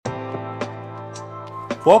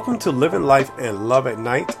Welcome to Living Life and Love at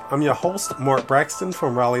Night. I'm your host, Mark Braxton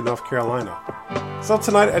from Raleigh, North Carolina. So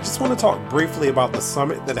tonight, I just want to talk briefly about the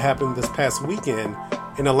summit that happened this past weekend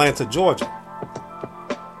in Atlanta, Georgia.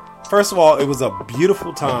 First of all, it was a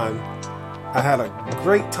beautiful time. I had a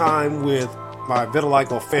great time with my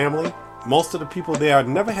Vitiligo family. Most of the people there I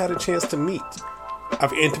never had a chance to meet.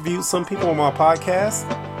 I've interviewed some people on my podcast,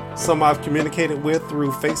 some I've communicated with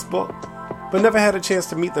through Facebook, but never had a chance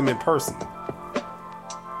to meet them in person.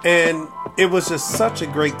 And it was just such a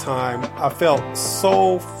great time. I felt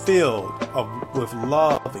so filled with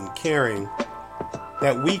love and caring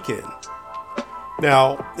that weekend.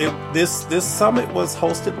 Now, this summit was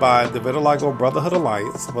hosted by the Vitiligo Brotherhood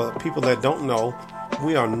Alliance. For people that don't know,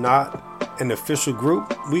 we are not an official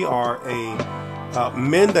group. We are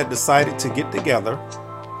men that decided to get together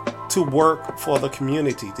to work for the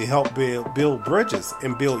community, to help build bridges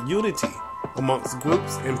and build unity amongst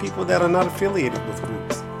groups and people that are not affiliated with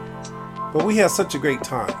groups. But we had such a great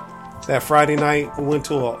time. That Friday night, we went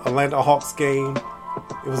to an Atlanta Hawks game.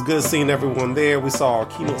 It was good seeing everyone there. We saw our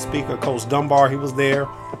keynote speaker, Coach Dunbar. He was there.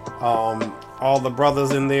 All the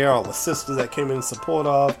brothers in there, all the sisters that came in support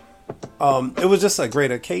of. It was just a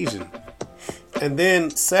great occasion. And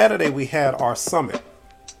then Saturday, we had our summit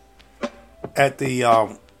at the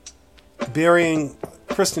Berean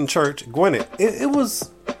Christian Church, Gwinnett. It was,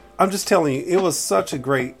 I'm just telling you, it was such a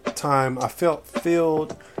great time. I felt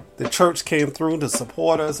filled. The church came through to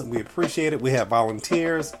support us, and we appreciate it. We had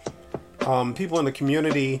volunteers. People in the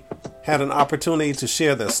community had an opportunity to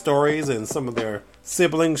share their stories, and some of their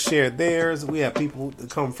siblings shared theirs. We had people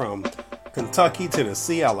that come from Kentucky,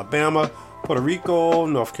 Tennessee, Alabama, Puerto Rico,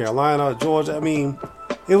 North Carolina, Georgia. I mean,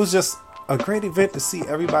 it was just a great event to see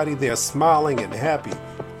everybody there smiling and happy.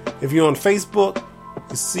 If you're on Facebook,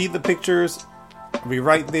 you see the pictures. We're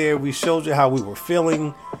right there. We showed you how we were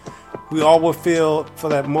feeling. We all were filled for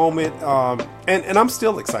that moment, and I'm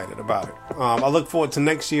still excited about it. I look forward to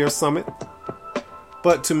next year's summit.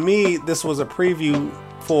 But to me, this was a preview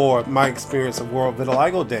for my experience of World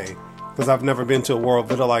Vitiligo Day, because I've never been to a World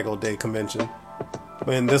Vitiligo Day convention,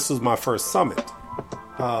 and this was my first summit.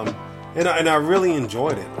 And I really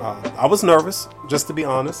enjoyed it. I was nervous, just to be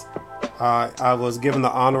honest. I was given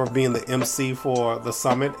the honor of being the MC for the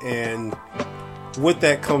summit, and with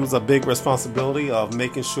that comes a big responsibility of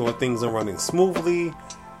making sure things are running smoothly,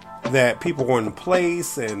 that people are in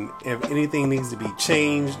place, and if anything needs to be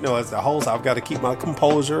changed, as the host, I've got to keep my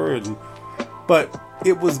composure. But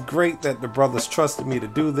it was great that the brothers trusted me to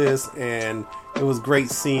do this, and it was great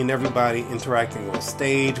seeing everybody interacting on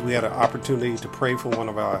stage. We had an opportunity to pray for one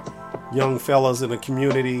of our young fellows in the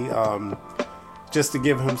community, just to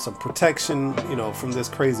give him some protection, from this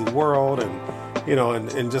crazy world,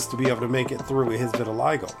 and just to be able to make it through with his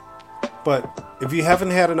vitiligo. But if you haven't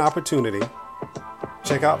had an opportunity,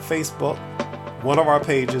 check out Facebook, one of our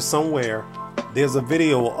pages somewhere. There's a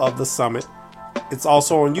video of the summit. It's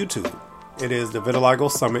also on YouTube. It is the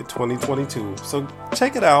Vitiligo Summit 2022. So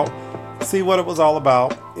check it out, see what it was all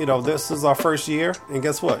about. This is our first year, and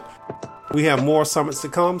guess what? We have more summits to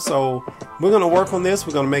come, so we're going to work on this.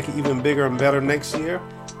 We're going to make it even bigger and better next year.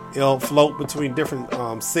 It'll float between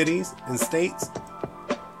different cities and states.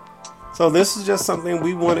 So this is just something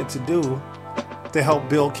we wanted to do to help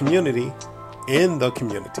build community in the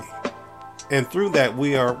community. And through that,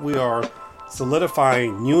 we are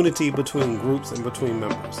solidifying unity between groups and between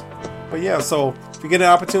members. But yeah, so if you get an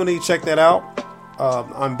opportunity, check that out.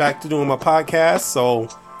 I'm back to doing my podcast, so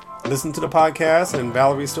listen to the podcast, and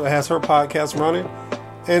Valerie still has her podcast running.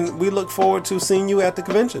 And we look forward to seeing you at the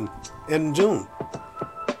convention in June.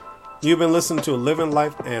 You've been listening to Living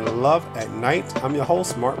Life and Love at Night. I'm your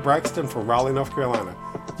host, Mark Braxton from Raleigh, North Carolina.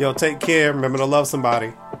 Yo, take care. Remember to love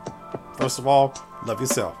somebody. First of all, love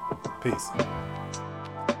yourself. Peace.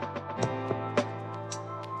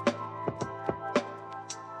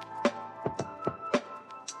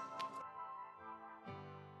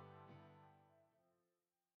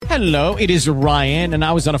 Hello, it is Ryan, and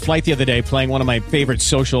I was on a flight the other day playing one of my favorite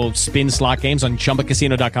social spin slot games on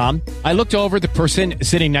ChumbaCasino.com. I looked over at the person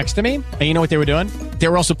sitting next to me, and you know what they were doing? They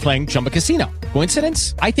were also playing Chumba Casino.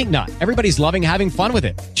 Coincidence? I think not. Everybody's loving having fun with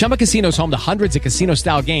it. Chumba Casino is home to hundreds of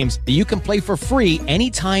casino-style games that you can play for free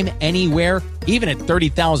anytime, anywhere, even at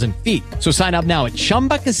 30,000 feet. So sign up now at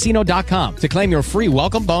ChumbaCasino.com to claim your free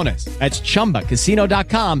welcome bonus. That's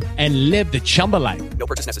ChumbaCasino.com and live the Chumba life. No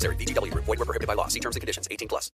purchase necessary. VGW. Void where prohibited by law. See terms and conditions. 18+.